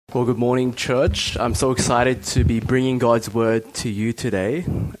Well, good morning, church. I'm so excited to be bringing God's word to you today.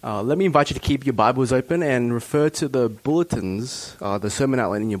 Let me invite you to keep your Bibles open and refer to the bulletins, the sermon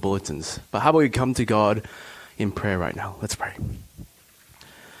outline in your bulletins. But how about we come to God in prayer right now? Let's pray.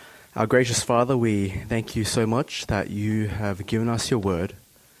 Our gracious Father, we thank you so much that you have given us your word.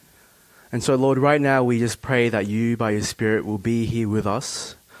 And so, Lord, right now we just pray that you, by your Spirit, will be here with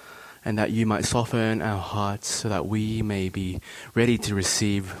us, and that you might soften our hearts so that we may be ready to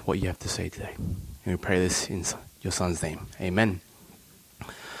receive what you have to say today. And we pray this in your Son's name. Amen.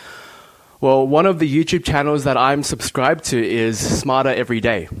 Well, one of the YouTube channels that I'm subscribed to is Smarter Every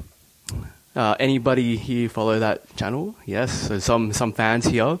Day. Anybody here follow that channel? Yes, so some fans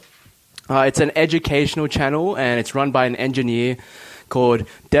here. It's an educational channel, and it's run by an engineer called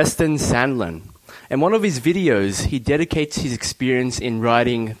Destin Sandlin. And one of his videos, he dedicates his experience in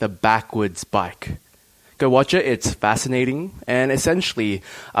riding the backwards bike. Go watch it, it's fascinating. And essentially,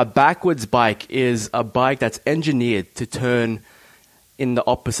 a backwards bike is a bike that's engineered to turn in the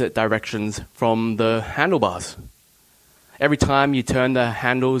opposite directions from the handlebars. Every time you turn the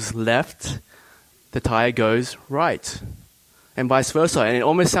handles left, the tire goes right, and vice versa. And it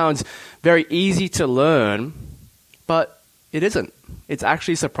almost sounds very easy to learn, but it isn't. It's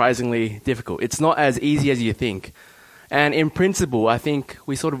actually surprisingly difficult. It's not as easy as you think. And in principle, I think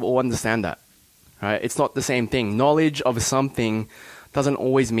we sort of all understand that, right? It's not the same thing. Knowledge of something doesn't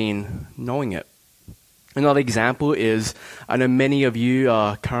always mean knowing it. Another example is, I know many of you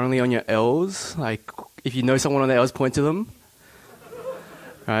are currently on your L's. Like, if you know someone on their L's, point to them.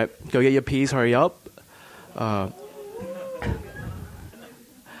 Right? Go get your P's, hurry up.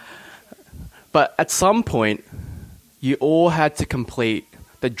 But at some point, you all had to complete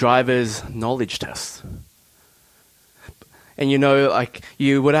the driver's knowledge test. And you know, like,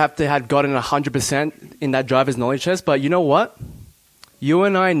 you would have to have gotten 100% in that driver's knowledge test, but you know what? You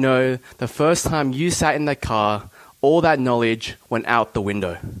and I know the first time you sat in the car, all that knowledge went out the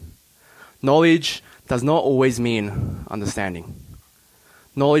window. Knowledge does not always mean understanding.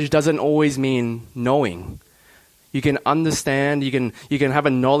 Knowledge doesn't always mean knowing. You can understand, you can have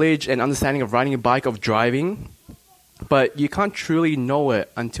a knowledge and understanding of riding a bike, of driving, but you can't truly know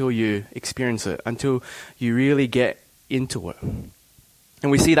it until you experience it, until you really get into it.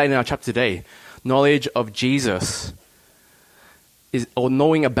 And we see that in our chapter today. Knowledge of Jesus or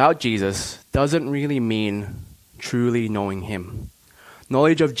knowing about Jesus doesn't really mean truly knowing him.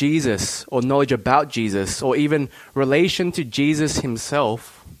 Knowledge of Jesus or knowledge about Jesus or even relation to Jesus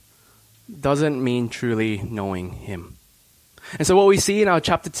himself doesn't mean truly knowing him. And so what we see in our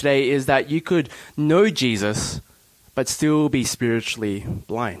chapter today is that you could know Jesus but still be spiritually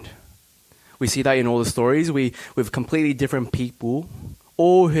blind. We see that in all the stories. With completely different people,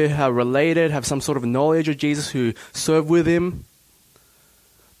 all who are related, have some sort of knowledge of Jesus, who serve with him,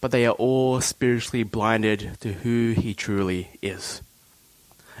 but they are all spiritually blinded to who he truly is.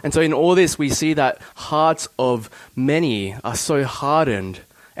 And so in all this, we see that hearts of many are so hardened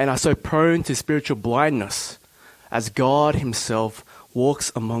and are so prone to spiritual blindness as God himself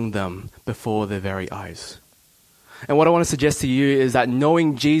walks among them before their very eyes. And what I want to suggest to you is that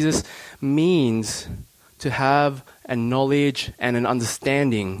knowing Jesus means to have a knowledge and an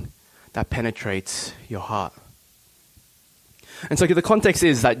understanding that penetrates your heart. And so the context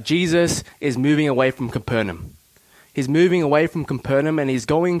is that Jesus is moving away from Capernaum. He's moving away from Capernaum and he's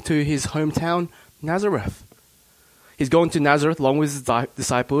going to his hometown, Nazareth. He's going to Nazareth along with his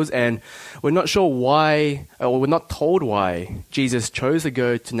disciples, and we're not sure why, or we're not told why Jesus chose to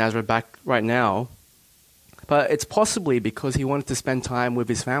go to Nazareth back right now. But it's possibly because he wanted to spend time with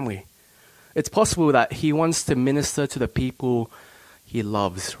his family. It's possible that he wants to minister to the people he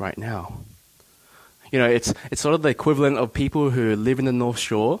loves right now. You know, it's sort of the equivalent of people who live in the North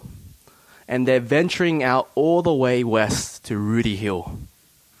Shore and they're venturing out all the way west to Rudy Hill.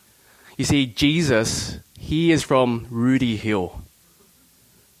 You see, Jesus, he is from Rudy Hill.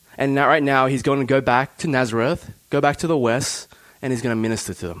 And now, right now, he's going to go back to Nazareth, go back to the west, and he's going to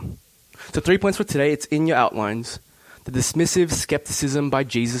minister to them. So 3 points for today, it's in your outlines. The dismissive skepticism by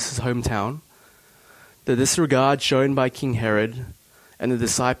Jesus' hometown, the disregard shown by King Herod, and the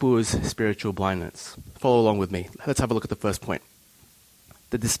disciples' spiritual blindness. Follow along with me. Let's have a look at the first point.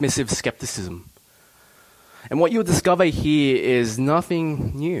 The dismissive skepticism. And what you'll discover here is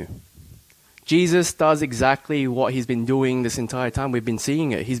nothing new. Jesus does exactly what he's been doing this entire time. We've been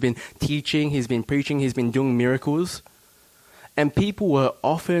seeing it. He's been teaching, he's been preaching, he's been doing miracles. And people were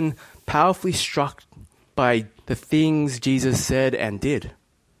often powerfully struck by the things Jesus said and did.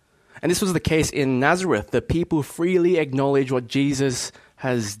 And this was the case in Nazareth. The people freely acknowledge what Jesus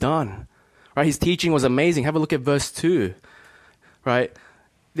has done. Right? His teaching was amazing. Have a look at verse 2. Right?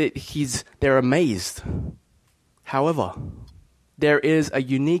 they're amazed. However, there is a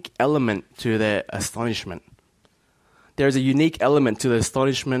unique element to their astonishment. There is a unique element to the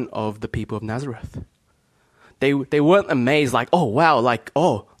astonishment of the people of Nazareth. They weren't amazed like, oh, wow, like,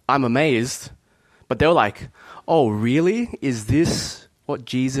 oh, I'm amazed. But they were like, oh, really? Is this what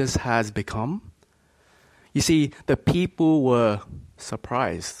Jesus has become? You see, the people were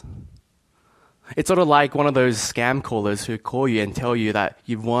surprised. It's sort of like one of those scam callers who call you and tell you that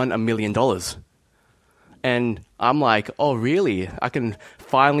you've won $1 million. And I'm like, oh, really? I can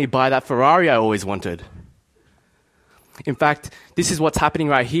finally buy that Ferrari I always wanted. In fact, this is what's happening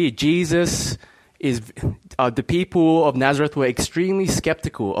right here. The people of Nazareth were extremely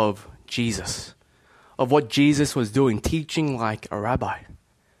skeptical of Jesus, of what Jesus was doing, teaching like a rabbi,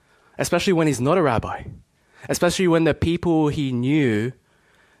 especially when he's not a rabbi, especially when the people he knew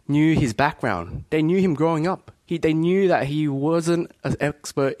his background. They knew him growing up. They knew that he wasn't an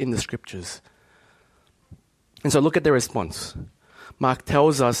expert in the scriptures. And so look at their response. Mark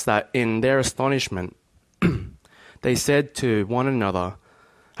tells us that in their astonishment, they said to one another,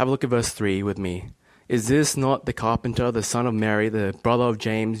 have a look at verse 3 with me. Is this not the carpenter, the son of Mary, the brother of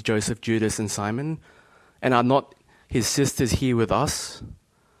James, Joseph, Judas, and Simon? And are not his sisters here with us?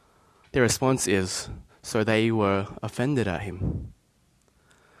 Their response is, so they were offended at him.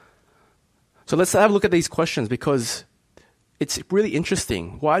 So let's have a look at these questions because it's really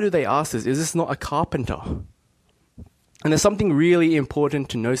interesting. Why do they ask this? Is this not a carpenter? And there's something really important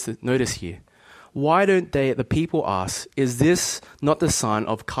to notice here. Why don't the people ask, is this not the son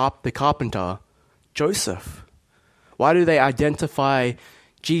of the carpenter, Joseph? Why do they identify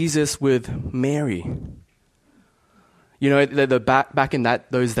Jesus with Mary? You know, back in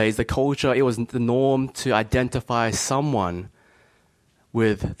those days, the culture, it was the norm to identify someone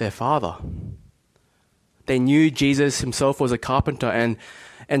with their father. They knew Jesus himself was a carpenter.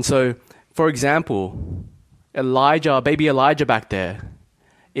 And so, for example, baby Elijah back there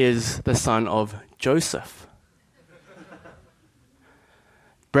is the son of Joseph.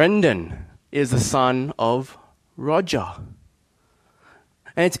 Brendan is the son of Roger.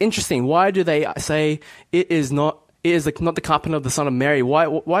 And it's interesting. Why do they say it is not the carpenter of the son of Mary? Why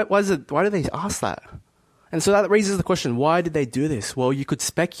do they ask that? And so that raises the question, why did they do this? Well, you could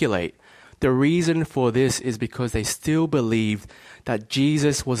speculate. The reason for this is because they still believed that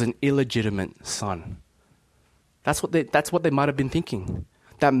Jesus was an illegitimate son. That's what they might have been thinking.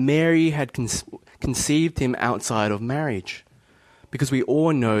 That Mary had conceived him outside of marriage. Because we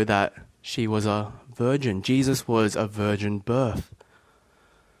all know that she was a virgin. Jesus was a virgin birth.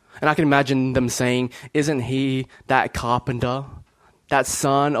 And I can imagine them saying, isn't he that carpenter, that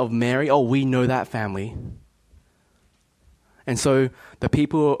son of Mary? Oh, we know that family. And so the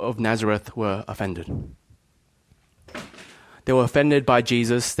people of Nazareth were offended. They were offended by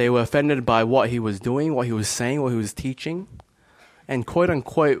Jesus. They were offended by what he was doing, what he was saying, what he was teaching, and quote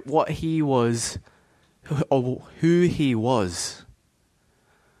unquote, what he was, or who he was.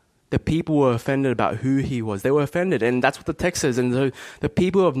 The people were offended about who he was. They were offended, and that's what the text says. And the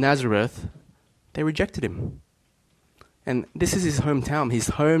people of Nazareth, they rejected him. And this is his hometown. His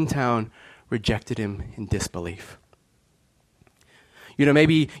hometown rejected him in disbelief. You know,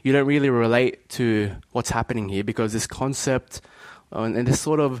 maybe you don't really relate to what's happening here because this concept and this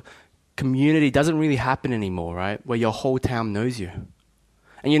sort of community doesn't really happen anymore, right? Where your whole town knows you.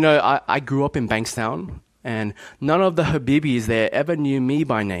 And you know, I grew up in Bankstown, and none of the Habibis there ever knew me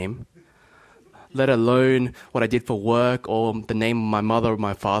by name, let alone what I did for work or the name of my mother or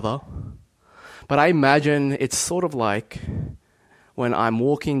my father. But I imagine it's sort of like when I'm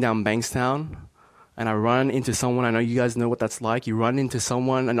walking down Bankstown and I run into someone. I know you guys know what that's like. You run into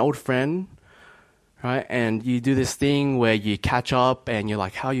someone, an old friend, right? And you do this thing where you catch up and you're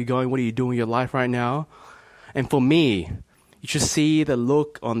like, how are you going? What are you doing in your life right now? And for me, you should see the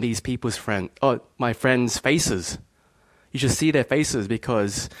look on these my friends' faces. You should see their faces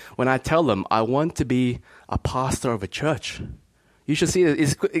because when I tell them I want to be a pastor of a church, you should see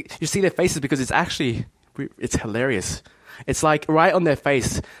their faces because it's hilarious. It's like right on their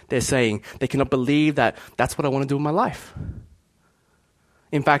face, they're saying they cannot believe that that's what I want to do in my life.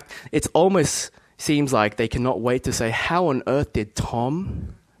 In fact, it almost seems like they cannot wait to say, how on earth did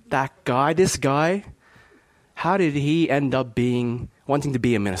Tom, this guy, how did he end up wanting to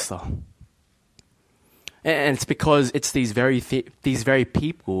be a minister? And it's because it's these very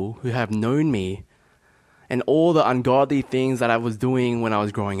people who have known me and all the ungodly things that I was doing when I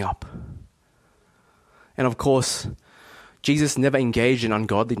was growing up. And of course, Jesus never engaged in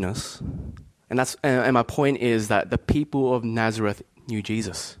ungodliness. And my point is that the people of Nazareth knew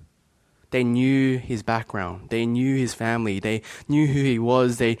Jesus. They knew his background. They knew his family. They knew who he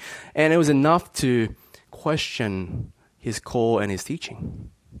was. And it was enough to question his call and his teaching.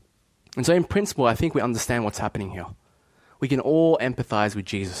 And so in principle, I think we understand what's happening here. We can all empathize with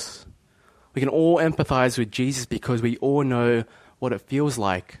Jesus. We can all empathize with Jesus because we all know what it feels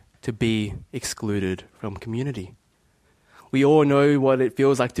like to be excluded from community. We all know what it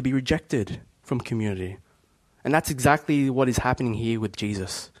feels like to be rejected from community. And that's exactly what is happening here with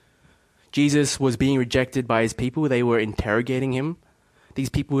Jesus. Jesus was being rejected by his people. They were interrogating him. These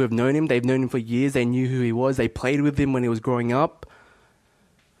people who have known him, they've known him for years. They knew who he was. They played with him when he was growing up.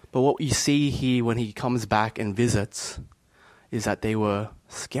 But what you see here when he comes back and visits is that they were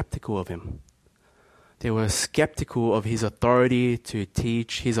skeptical of him. They were skeptical of his authority to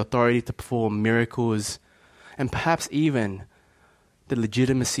teach, his authority to perform miracles, and perhaps even the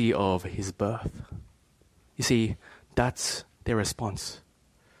legitimacy of his birth. You see, that's their response.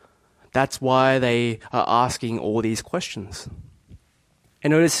 That's why they are asking all these questions.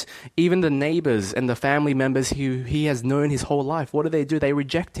 And notice, even the neighbors and the family members who he has known his whole life, what do? They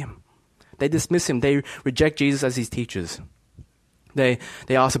reject him. They dismiss him. They reject Jesus as his teachers. They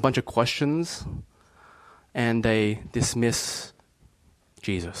ask a bunch of questions, and they dismiss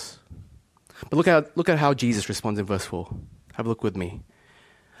Jesus. But look at how Jesus responds in verse 4. Have a look with me.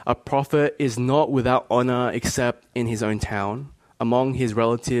 A prophet is not without honor except in his own town, among his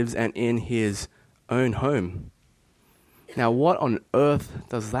relatives, and in his own home. Now, what on earth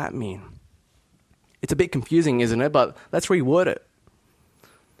does that mean? It's a bit confusing, isn't it? But let's reword it.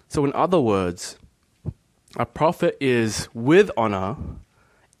 So in other words, a prophet is with honor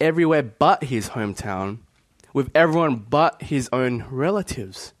everywhere but his hometown, with everyone but his own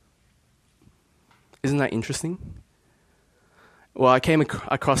relatives. Isn't that interesting? Well, I came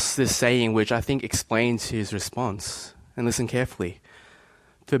across this saying which I think explains his response. And listen carefully.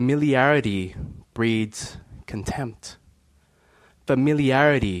 Familiarity breeds contempt.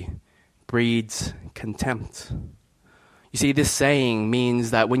 Familiarity breeds contempt. You see, this saying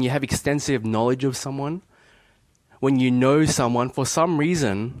means that when you have extensive knowledge of someone, when you know someone, for some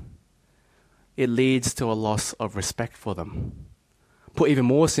reason, it leads to a loss of respect for them. Put even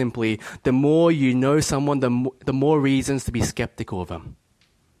more simply, the more you know someone, the more reasons to be skeptical of them.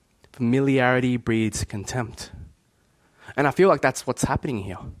 Familiarity breeds contempt. And I feel like that's what's happening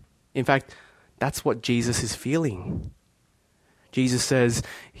here. In fact, that's what Jesus is feeling. Jesus says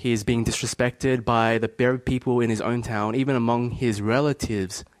he is being disrespected by the very people in his own town, even among his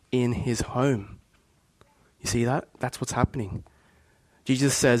relatives in his home. You see that? That's what's happening.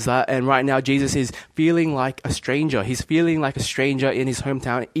 Jesus says that, and right now Jesus is feeling like a stranger. He's feeling like a stranger in his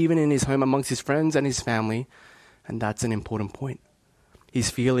hometown, even in his home amongst his friends and his family. And that's an important point. He's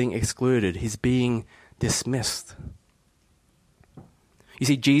feeling excluded. He's being dismissed. You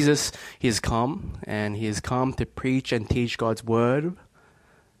see, Jesus, he has come, and he has come to preach and teach God's word.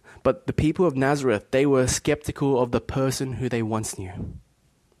 But the people of Nazareth, they were skeptical of the person who they once knew.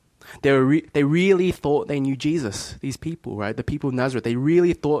 They really thought they knew Jesus, these people, right? The people of Nazareth, they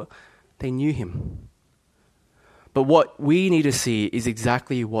really thought they knew him. But what we need to see is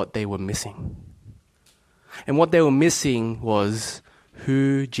exactly what they were missing. And what they were missing was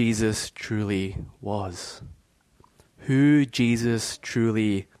who Jesus truly was. Who Jesus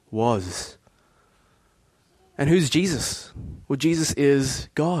truly was. And who's Jesus? Well, Jesus is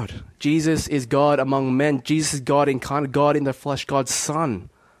God. Jesus is God among men. Jesus is God incarnate, God in the flesh, God's Son.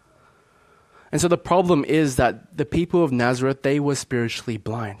 And so the problem is that the people of Nazareth, they were spiritually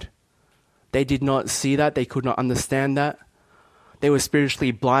blind. They did not see that. They could not understand that. They were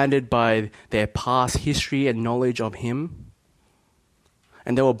spiritually blinded by their past history and knowledge of him.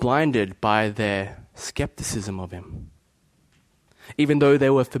 And they were blinded by their skepticism of him. Even though they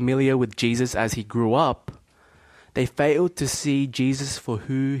were familiar with Jesus as he grew up, they failed to see Jesus for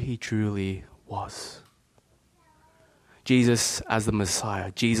who he truly was. Jesus as the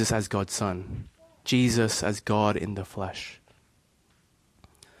Messiah, Jesus as God's Son, Jesus as God in the flesh.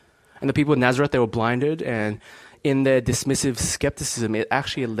 And the people of Nazareth, they were blinded, and in their dismissive skepticism, it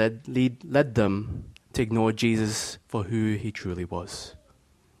actually led them to ignore Jesus for who he truly was.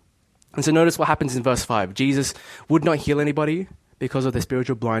 And so notice what happens in verse 5. Jesus would not heal anybody because of their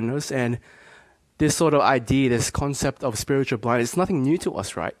spiritual blindness. And this sort of idea, this concept of spiritual blindness, it's nothing new to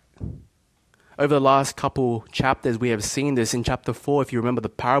us, right? Over the last couple chapters, we have seen this in chapter 4, if you remember the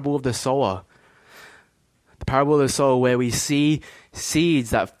parable of the sower. The parable of the sower, where we see seeds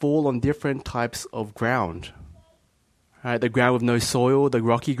that fall on different types of ground. Right? The ground with no soil, the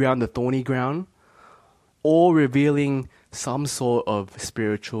rocky ground, the thorny ground, all revealing some sort of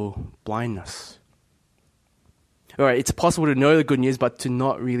spiritual blindness. All right, it's possible to know the good news, but to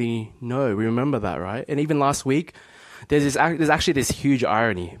not really know. We remember that, right? And even last week, there's actually this huge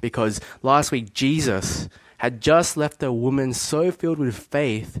irony, because last week Jesus had just left a woman so filled with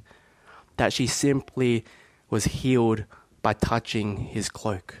faith that she simply was healed by touching his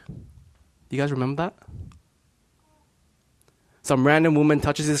cloak. Do you guys remember that? Some random woman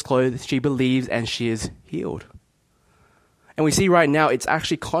touches his clothes, she believes, and she is healed. And we see right now it's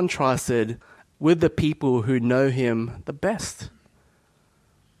actually contrasted with the people who know him the best.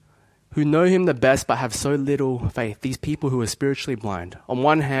 Who know him the best but have so little faith. These people who are spiritually blind. On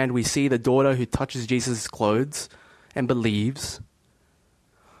one hand, we see the daughter who touches Jesus' clothes and believes.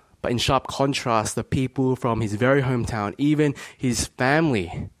 But in sharp contrast, the people from his very hometown, even his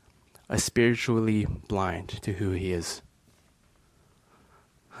family, are spiritually blind to who he is.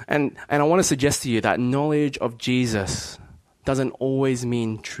 And I want to suggest to you that knowledge of Jesus doesn't always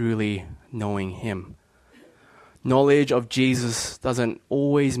mean truly knowing him. Knowledge of Jesus doesn't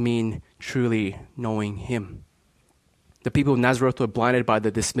always mean truly knowing him. The people of Nazareth were blinded by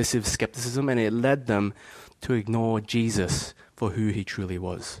the dismissive skepticism, and it led them to ignore Jesus for who he truly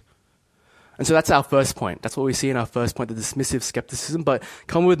was. And so that's our first point. That's what we see in our first point, the dismissive skepticism. But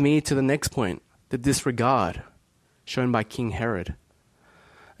come with me to the next point, the disregard shown by King Herod.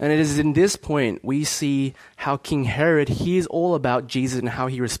 And it is in this point we see how King Herod hears all about Jesus and how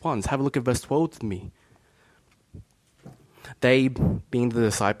he responds. Have a look at verse 12 with me. They, being the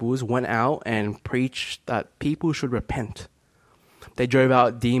disciples, went out and preached that people should repent. They drove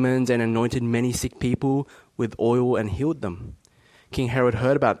out demons and anointed many sick people with oil and healed them. King Herod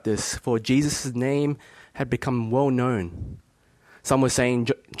heard about this, for Jesus' name had become well known. Some were saying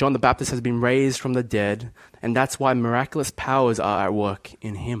John the Baptist has been raised from the dead, and that's why miraculous powers are at work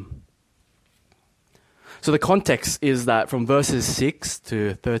in him. So the context is that from verses 6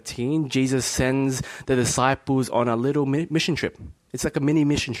 to 13, Jesus sends the disciples on a little mission trip. It's like a mini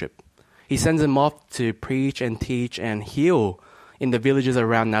mission trip. He sends them off to preach and teach and heal in the villages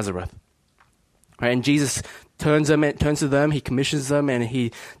around Nazareth. Right? And Jesus turns to them, he commissions them, and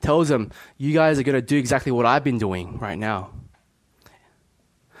he tells them, you guys are going to do exactly what I've been doing right now.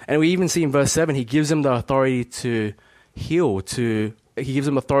 And we even see in verse 7, he gives them the authority to heal, he gives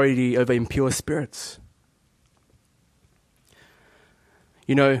them authority over impure spirits.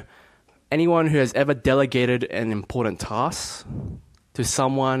 You know, anyone who has ever delegated an important task to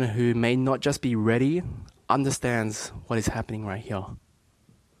someone who may not just be ready understands what is happening right here.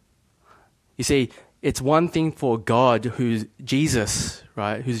 You see, it's one thing for God, who's Jesus,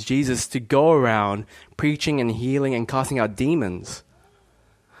 right? Who's Jesus, to go around preaching and healing and casting out demons.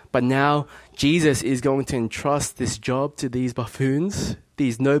 But now Jesus is going to entrust this job to these buffoons,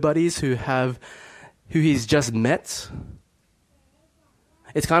 these nobodies who he's just met.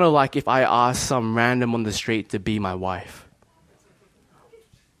 It's kind of like if I ask some random on the street to be my wife.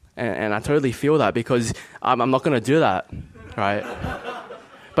 And I totally feel that, because I'm not going to do that, right?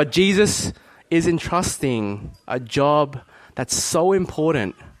 But Jesus is entrusting a job that's so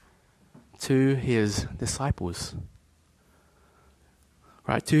important to his disciples.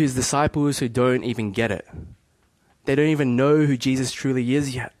 Right? To his disciples who don't even get it. They don't even know who Jesus truly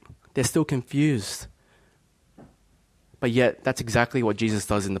is yet. They're still confused. But yet, that's exactly what Jesus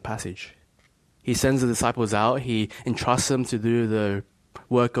does in the passage. He sends the disciples out. He entrusts them to do the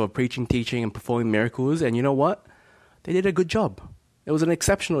work of preaching, teaching, and performing miracles. And you know what? They did a good job. It was an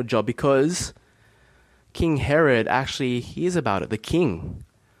exceptional job, because King Herod actually hears about it. The king.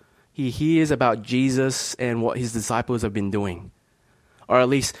 He hears about Jesus and what his disciples have been doing. Or at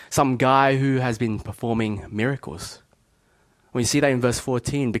least some guy who has been performing miracles. We see that in verse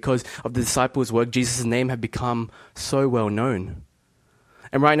 14. Because of the disciples' work, Jesus' name had become so well known.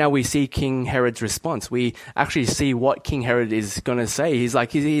 And right now we see King Herod's response. We actually see what King Herod is going to say. He's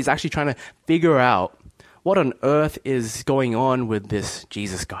actually trying to figure out what on earth is going on with this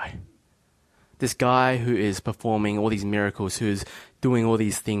Jesus guy. This guy who is performing all these miracles, who's doing all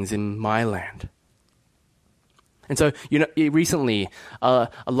these things in my land. And so, recently, a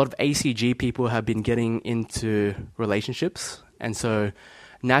lot of ACG people have been getting into relationships. And so,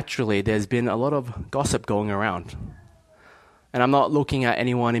 naturally, there's been a lot of gossip going around. And I'm not looking at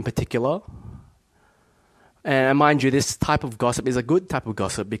anyone in particular. And mind you, this type of gossip is a good type of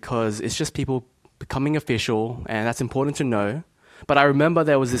gossip, because it's just people becoming official, and that's important to know. But I remember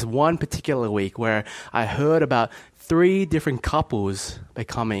there was this one particular week where I heard about 3 different couples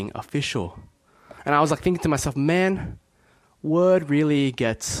becoming official. And I was thinking to myself, man, word really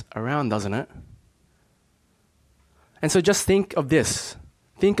gets around, doesn't it? And so just think of this.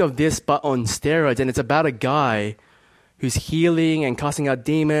 Think of this, but on steroids. And it's about a guy who's healing and casting out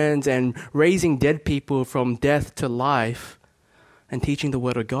demons and raising dead people from death to life and teaching the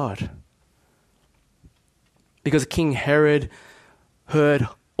word of God. Because King Herod heard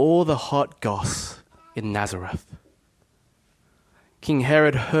all the hot goss in Nazareth. King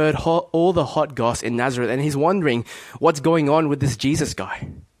Herod heard all the hot goss in Nazareth, and he's wondering what's going on with this Jesus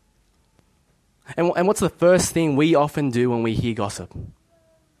guy. And what's the first thing we often do when we hear gossip?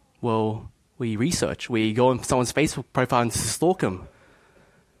 Well, we research. We go on someone's Facebook profile and stalk them.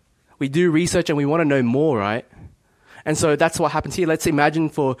 We do research and we want to know more, right? And so that's what happens here. Let's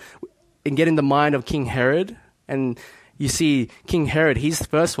imagine and get in the mind of King Herod, and you see King Herod, he's the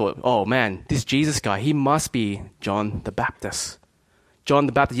first one. Oh man, this Jesus guy, he must be John the Baptist. John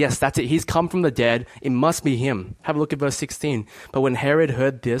the Baptist, yes, that's it. He's come from the dead. It must be him. Have a look at verse 16. But when Herod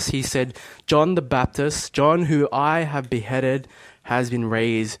heard this, he said, John the Baptist, John who I have beheaded, has been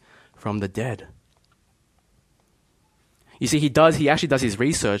raised from the dead. You see, he actually does his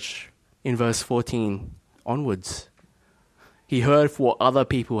research in verse 14 onwards. He heard what other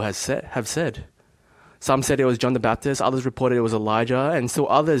people have said. Some said it was John the Baptist, others reported it was Elijah, and still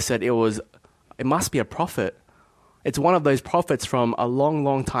others said it must be a prophet. It's one of those prophets from a long,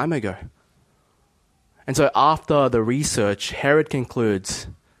 long time ago. And so after the research, Herod concludes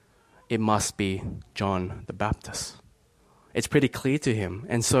it must be John the Baptist. It's pretty clear to him.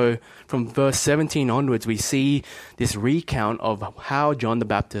 And so from verse 17 onwards, we see this recount of how John the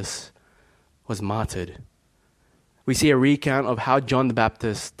Baptist was martyred. We see a recount of how John the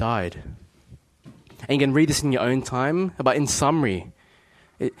Baptist died. And you can read this in your own time, but in summary,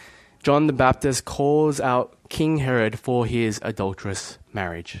 John the Baptist calls out King Herod for his adulterous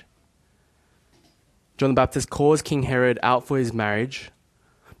marriage. John the Baptist calls King Herod out for his marriage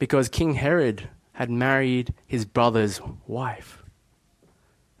because King Herod had married his brother's wife.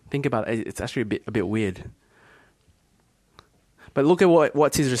 Think about it. It's actually a bit weird. But look at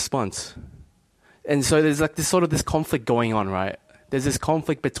what's his response. And so there's like this conflict going on, right? There's this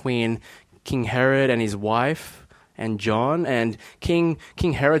conflict between King Herod and his wife and John, and King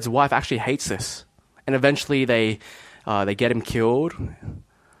Herod's wife actually hates this. And eventually they get him killed.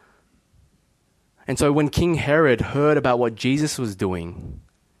 And so when King Herod heard about what Jesus was doing,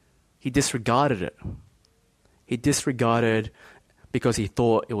 he disregarded it. He disregarded because he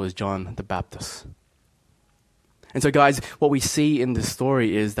thought it was John the Baptist. And so guys, what we see in this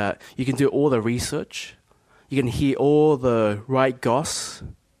story is that you can do all the research, you can hear all the right goss,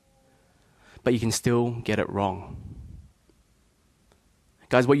 but you can still get it wrong.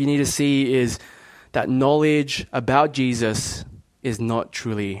 Guys, what you need to see is that knowledge about Jesus is not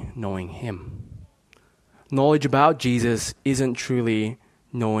truly knowing him. Knowledge about Jesus isn't truly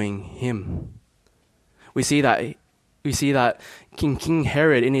knowing him. We see that King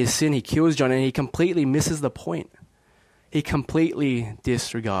Herod, in his sin, he kills John, and he completely misses the point. He completely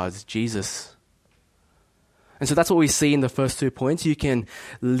disregards Jesus. And so that's what we see in the first 2 points. You can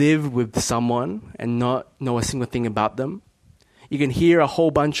live with someone and not know a single thing about them. You can hear a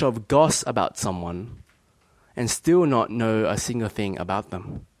whole bunch of goss about someone and still not know a single thing about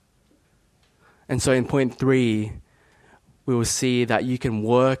them. And so in point 3, we will see that you can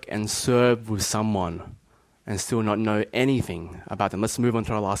work and serve with someone and still not know anything about them. Let's move on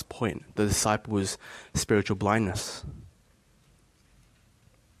to our last point, the disciples' spiritual blindness.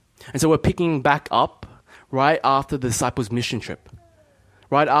 And so we're picking back up right after the disciples' mission trip,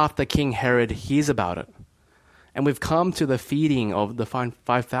 right after King Herod hears about it. And we've come to the feeding of the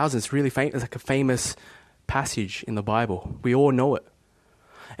 5,000. It's really it's like a famous passage in the Bible. We all know it.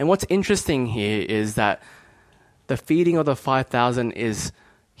 And what's interesting here is that the feeding of the 5,000 is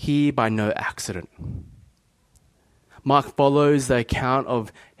here by no accident. Mark follows the account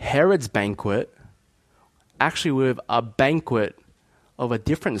of Herod's banquet, actually with a banquet of a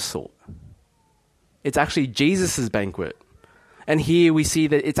different sort. It's actually Jesus' banquet. And here we see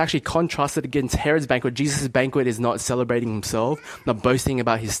that it's actually contrasted against Herod's banquet. Jesus' banquet is not celebrating himself, not boasting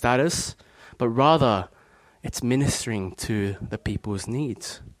about his status, but rather it's ministering to the people's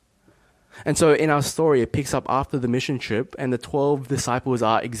needs. And so in our story, it picks up after the mission trip, and the 12 disciples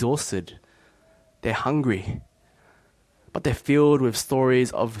are exhausted. They're hungry, but they're filled with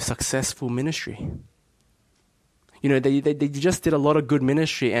stories of successful ministry. You know, they just did a lot of good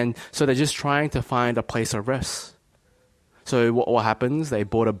ministry, and so they're just trying to find a place of rest. So what happens? They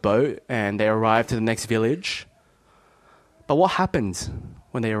board a boat and they arrive to the next village. But what happens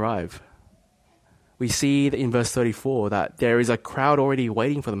when they arrive? We see that in verse 34 that there is a crowd already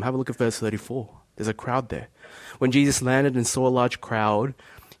waiting for them. Have a look at verse 34. There's a crowd there. When Jesus landed and saw a large crowd,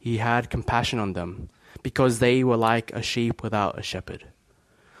 he had compassion on them because they were like a sheep without a shepherd.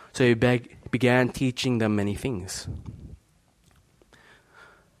 So he began teaching them many things.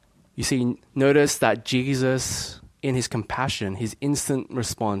 You see, notice that Jesus, in his compassion, his instant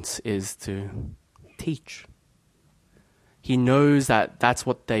response is to teach. He knows that that's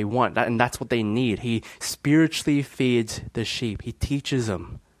what they want, and that's what they need. He spiritually feeds the sheep. He teaches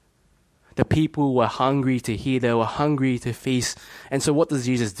them. The people were hungry to hear. They were hungry to feast. And so what does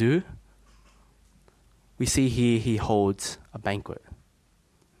Jesus do? We see here he holds a banquet.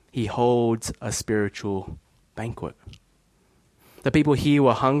 He holds a spiritual banquet. The people here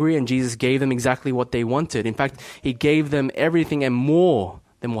were hungry, and Jesus gave them exactly what they wanted. In fact, he gave them everything and more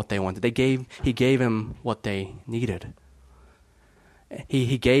than what they wanted. He gave them what they needed.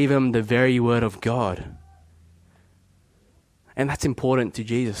 He gave them the very word of God. And that's important to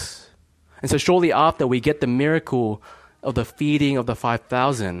Jesus. And so shortly after, we get the miracle of the feeding of the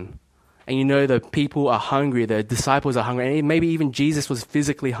 5,000. And you know, the people are hungry, the disciples are hungry, and maybe even Jesus was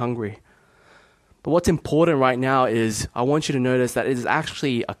physically hungry. But what's important right now is I want you to notice that it is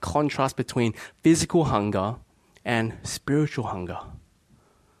actually a contrast between physical hunger and spiritual hunger.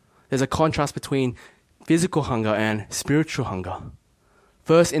 There's a contrast between physical hunger and spiritual hunger.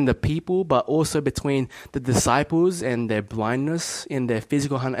 First in the people, but also between the disciples and their blindness in their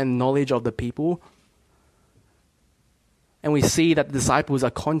physical hunger and knowledge of the people. And we see that the disciples are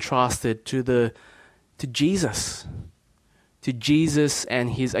contrasted to Jesus. To Jesus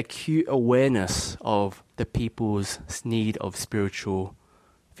and his acute awareness of the people's need of spiritual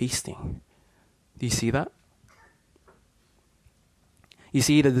feasting. Do you see that? You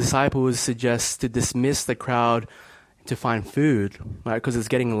see, the disciples suggest to dismiss the crowd to find food, right? Because it's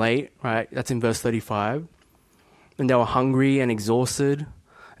getting late, right? That's in verse 35. And they were hungry and exhausted.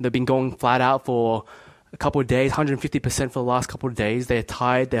 And they've been going flat out for a couple of days, 150% for the last couple of days. They're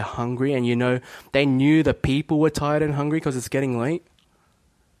tired, they're hungry, and you know, they knew the people were tired and hungry because it's getting late.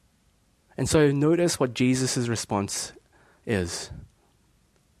 And so notice what Jesus' response is.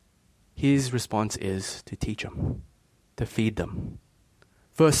 His response is to teach them, to feed them.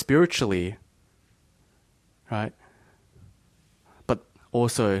 First spiritually, right? But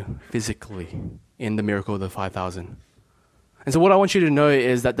also physically in the miracle of the 5,000. And so what I want you to know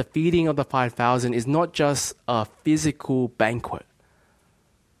is that the feeding of the 5,000 is not just a physical banquet.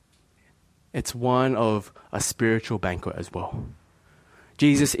 It's one of a spiritual banquet as well.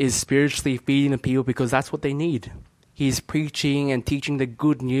 Jesus is spiritually feeding the people because that's what they need. He's preaching and teaching the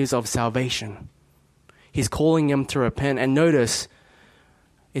good news of salvation. He's calling them to repent. And notice,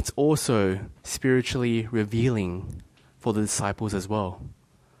 it's also spiritually revealing for the disciples as well.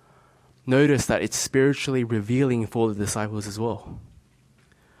 Notice that it's spiritually revealing for the disciples as well.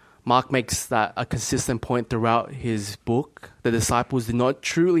 Mark makes that a consistent point throughout his book. The disciples did not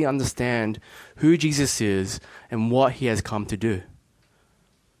truly understand who Jesus is and what he has come to do.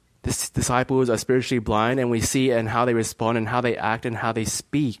 The disciples are spiritually blind, and we see it in how they respond and how they act and how they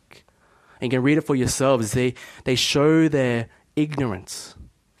speak. And you can read it for yourselves. They show their ignorance.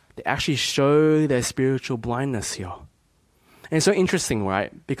 They actually show their spiritual blindness here. And it's so interesting,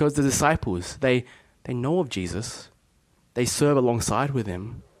 right? Because the disciples, they know of Jesus. They serve alongside with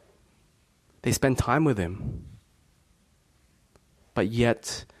him. They spend time with him. But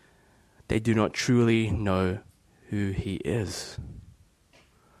yet, they do not truly know who he is.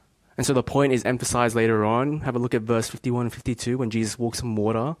 And so the point is emphasized later on. Have a look at verse 51 and 52 when Jesus walks on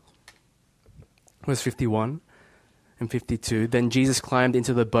water. Verse 51 and 52. Then Jesus climbed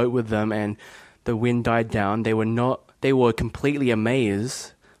into the boat with them, and the wind died down. They were completely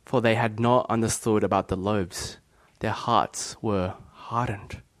amazed, for they had not understood about the loaves. Their hearts were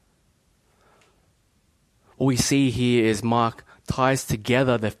hardened. What we see here is Mark ties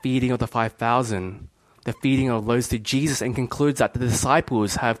together the feeding of the 5,000, the feeding of loaves to Jesus, and concludes that the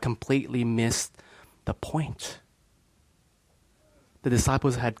disciples have completely missed the point. The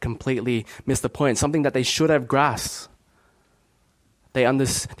disciples had completely missed the point, something that they should have grasped. They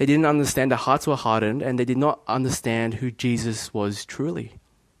didn't understand, their hearts were hardened, and they did not understand who Jesus was truly.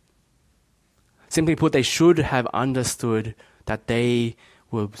 Simply put, they should have understood that they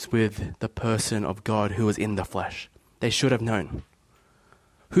were with the person of God who was in the flesh. They should have known.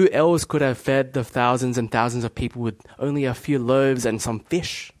 Who else could have fed the thousands and thousands of people with only a few loaves and some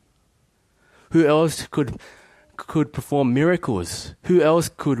fish? Who else could perform miracles? Who else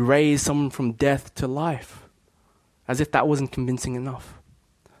could raise someone from death to life? As if that wasn't convincing enough.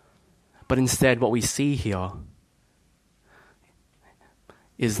 But instead, what we see here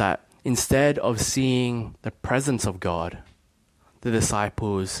is that instead of seeing the presence of God, the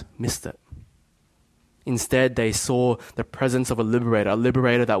disciples missed it. Instead, they saw the presence of a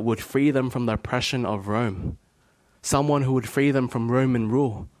liberator that would free them from the oppression of Rome, someone who would free them from Roman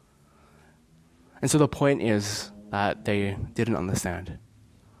rule. And so the point is that they didn't understand.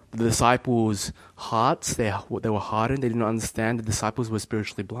 The disciples' hearts, they were hardened. They didn't understand. The disciples were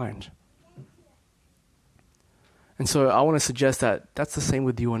spiritually blind. And so I want to suggest that that's the same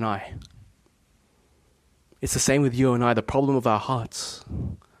with you and I. It's the same with you and I. The problem of our hearts.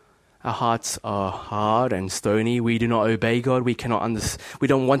 Our hearts are hard and stony. We do not obey God. We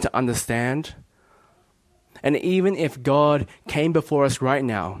don't want to understand. And even if God came before us right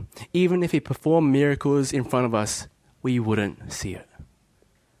now, even if He performed miracles in front of us, we wouldn't see it.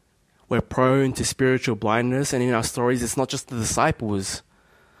 We're prone to spiritual blindness, and in our stories, it's not just the disciples,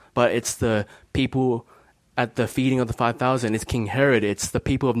 but it's the people at the feeding of the 5,000. It's King Herod. It's the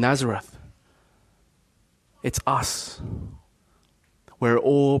people of Nazareth. It's us. We're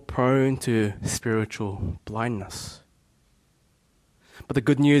all prone to spiritual blindness. But the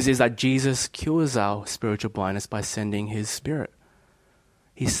good news is that Jesus cures our spiritual blindness by sending His Spirit.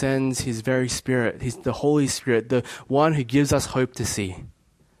 He sends His very Spirit, the Holy Spirit, the one who gives us hope to see.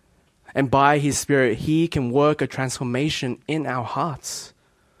 And by His Spirit, He can work a transformation in our hearts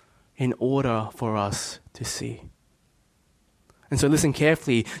in order for us to see. And so listen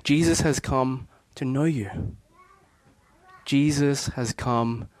carefully. Jesus has come to know you. Jesus has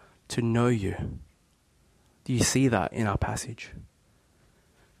come to know you. Do you see that in our passage?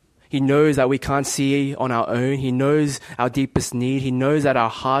 He knows that we can't see on our own. He knows our deepest need. He knows that our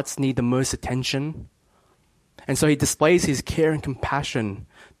hearts need the most attention. And so He displays His care and compassion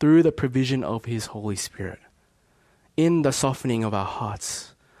through the provision of His Holy Spirit in the softening of our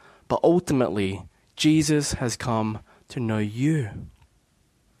hearts. But ultimately, Jesus has come to know you.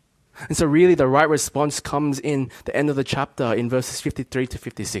 And so really the right response comes in the end of the chapter in verses 53 to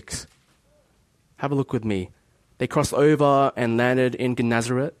 56. Have a look with me. They crossed over and landed in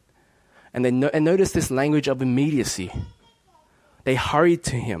Gennesaret. And notice this language of immediacy. They hurried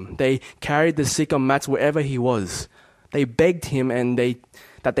to Him. They carried the sick on mats wherever He was. They begged Him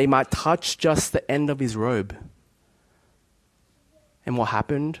that they might touch just the end of His robe. And what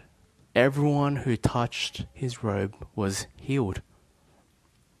happened? Everyone who touched His robe was healed.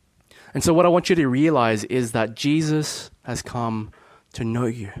 And so what I want you to realize is that Jesus has come to know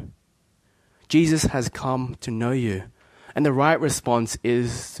you. Jesus has come to know you. And the right response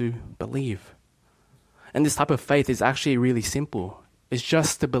is to believe. And this type of faith is actually really simple. It's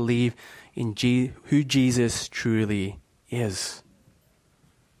just to believe in who Jesus truly is.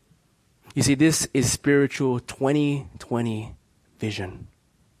 You see, this is spiritual 2020 vision.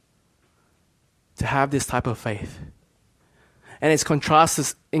 To have this type of faith. And it's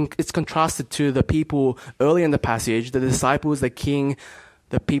contrasted to the people early in the passage, the disciples, the king,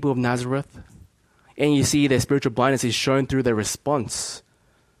 the people of Nazareth. And you see their spiritual blindness is shown through their response.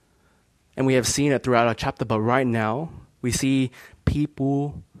 And we have seen it throughout our chapter, but right now we see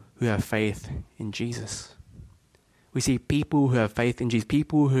people who have faith in Jesus. We see people who have faith in Jesus,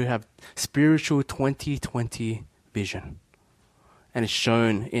 people who have spiritual 2020 vision. And it's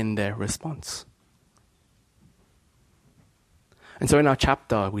shown in their response. And so in our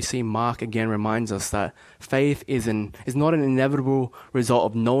chapter, we see Mark again reminds us that faith is not an inevitable result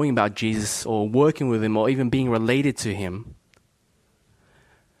of knowing about Jesus or working with Him or even being related to Him.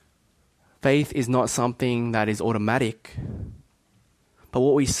 Faith is not something that is automatic. But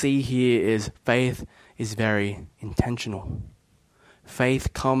what we see here is faith is very intentional.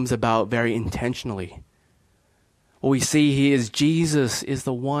 Faith comes about very intentionally. What we see here is Jesus is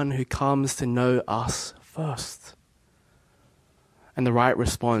the one who comes to know us first. And the right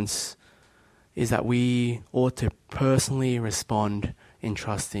response is that we ought to personally respond in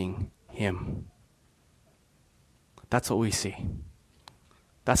trusting Him. That's what we see.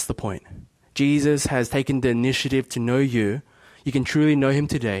 That's the point. Jesus has taken the initiative to know you. You can truly know Him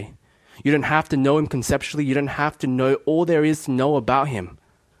today. You don't have to know Him conceptually. You don't have to know all there is to know about Him.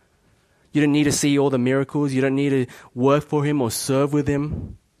 You don't need to see all the miracles. You don't need to work for Him or serve with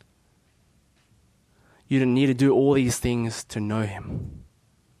Him. You don't need to do all these things to know Him.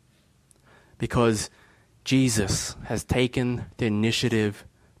 Because Jesus has taken the initiative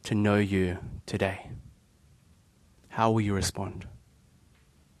to know you today. How will you respond?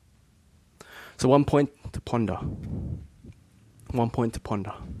 So one point to ponder. One point to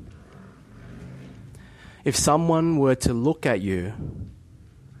ponder. If someone were to look at you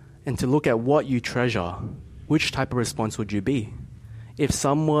and to look at what you treasure, which type of response would you be? If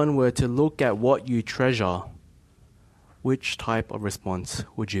someone were to look at what you treasure, which type of response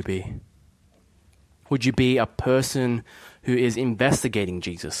would you be? Would you be a person who is investigating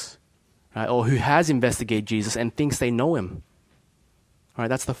Jesus, right? Or who has investigated Jesus and thinks they know Him? All right,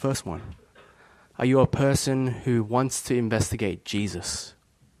 that's the first one. Are you a person who wants to investigate Jesus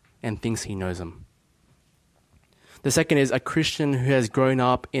and thinks He knows Him? The second is a Christian who has grown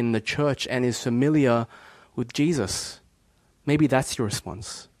up in the church and is familiar with Jesus. Maybe that's your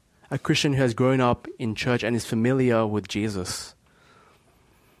response. A Christian who has grown up in church and is familiar with Jesus.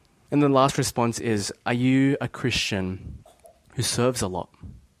 And the last response is, are you a Christian who serves a lot?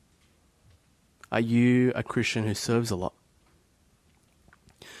 Are you a Christian who serves a lot?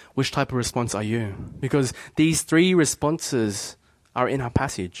 Which type of response are you? Because these three responses are in our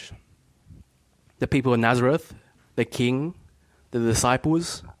passage. The people of Nazareth, the king, the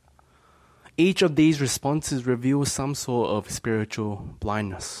disciples. Each of these responses reveals some sort of spiritual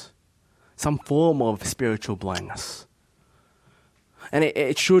blindness, some form of spiritual blindness. And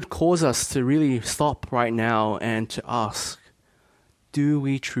it should cause us to really stop right now and to ask, do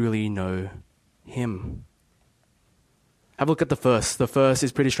we truly know him? Have a look at the first. The first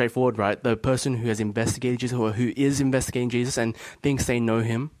is pretty straightforward, right? The person who has investigated Jesus or who is investigating Jesus and thinks they know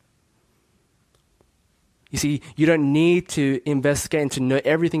him. You see, you don't need to investigate and to know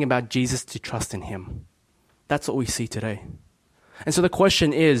everything about Jesus to trust in him. That's what we see today. And so the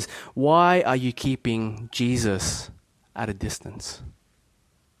question is, why are you keeping Jesus at a distance?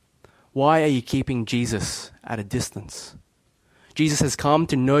 Why are you keeping Jesus at a distance? Jesus has come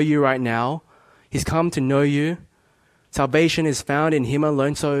to know you right now. He's come to know you. Salvation is found in him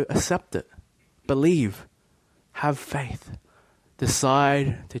alone, so accept it. Believe. Have faith.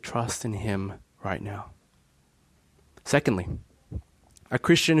 Decide to trust in him right now. Secondly, a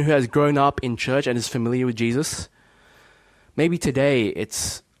Christian who has grown up in church and is familiar with Jesus, maybe today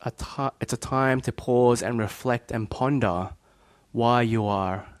it's a time to pause and reflect and ponder why you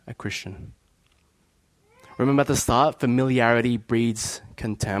are a Christian. Remember at the start, familiarity breeds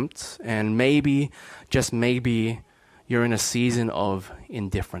contempt, and maybe, just maybe, you're in a season of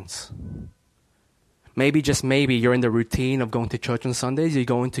indifference. Maybe, just maybe, you're in the routine of going to church on Sundays, you're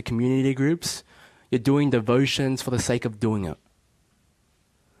going to community groups, you're doing devotions for the sake of doing it.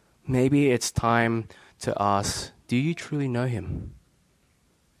 Maybe it's time to ask, do you truly know him?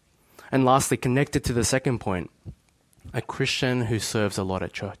 And lastly, connected to the second point, a Christian who serves a lot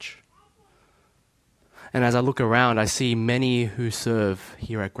at church. And as I look around, I see many who serve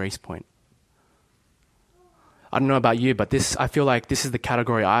here at Grace Point. I don't know about you, but I feel like this is the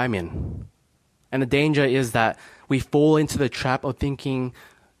category I'm in. And the danger is that we fall into the trap of thinking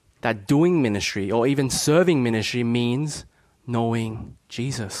that doing ministry or even serving ministry means knowing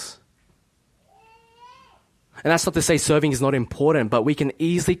Jesus. And that's not to say serving is not important, but we can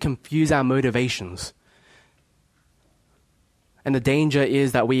easily confuse our motivations. And the danger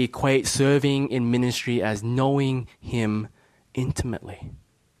is that we equate serving in ministry as knowing him intimately.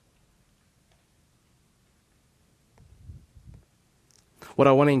 What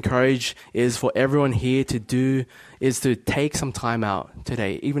I want to encourage is for everyone here to do is to take some time out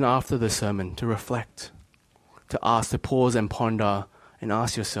today, even after the sermon, to reflect, to ask, to pause and ponder and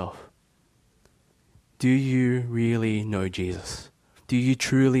ask yourself, do you really know Jesus? Do you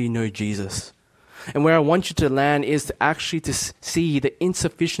truly know Jesus? And where I want you to land is to actually to see the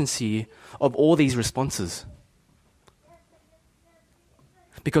insufficiency of all these responses.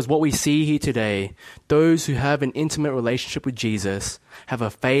 Because what we see here today, those who have an intimate relationship with Jesus have a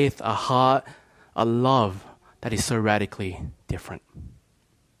faith, a heart, a love that is so radically different.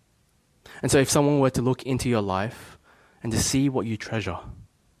 And so if someone were to look into your life and to see what you treasure,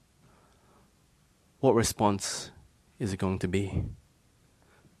 what response is it going to be?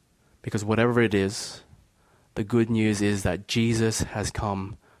 Because whatever it is, the good news is that Jesus has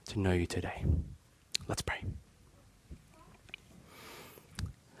come to know you today. Let's pray.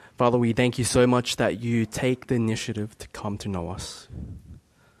 Father, we thank you so much that you take the initiative to come to know us.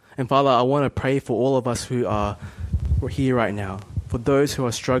 And Father, I want to pray for all of us who are here right now, for those who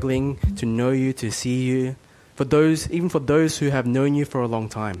are struggling to know you, to see you, even for those who have known you for a long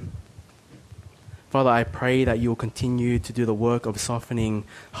time. Father, I pray that you will continue to do the work of softening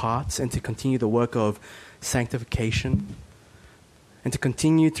hearts and to continue the work of sanctification and to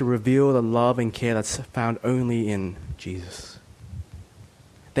continue to reveal the love and care that's found only in Jesus.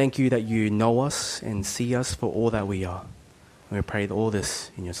 Thank you that you know us and see us for all that we are. And we pray all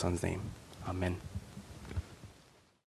this in your Son's name. Amen.